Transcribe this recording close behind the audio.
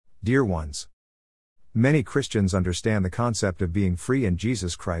Dear ones, many Christians understand the concept of being free in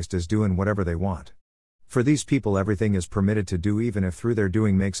Jesus Christ as doing whatever they want. For these people, everything is permitted to do, even if through their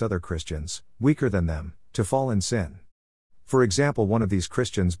doing makes other Christians, weaker than them, to fall in sin. For example, one of these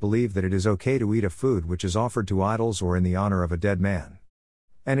Christians believe that it is okay to eat a food which is offered to idols or in the honor of a dead man.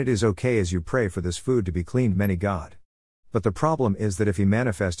 And it is okay as you pray for this food to be cleaned many God. But the problem is that if he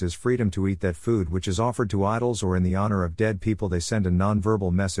manifests his freedom to eat that food which is offered to idols or in the honor of dead people, they send a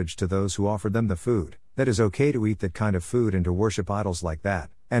non-verbal message to those who offered them the food, that is okay to eat that kind of food and to worship idols like that.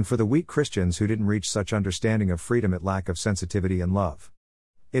 And for the weak Christians who didn't reach such understanding of freedom, it lack of sensitivity and love.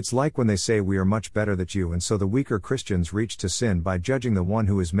 It's like when they say we are much better than you, and so the weaker Christians reach to sin by judging the one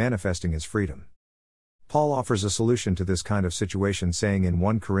who is manifesting his freedom. Paul offers a solution to this kind of situation, saying in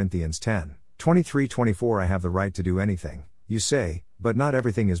 1 Corinthians 10:23-24, I have the right to do anything, you say, but not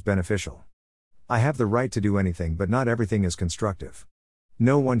everything is beneficial. I have the right to do anything, but not everything is constructive.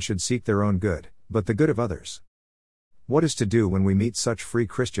 No one should seek their own good, but the good of others. What is to do when we meet such free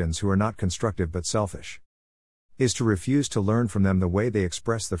Christians who are not constructive but selfish? Is to refuse to learn from them the way they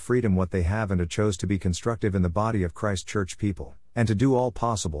express the freedom what they have, and to choose to be constructive in the body of Christ church people, and to do all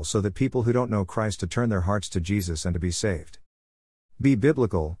possible so that people who don't know Christ to turn their hearts to Jesus and to be saved. Be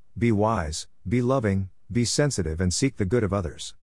biblical, be wise, be loving, be sensitive, and seek the good of others.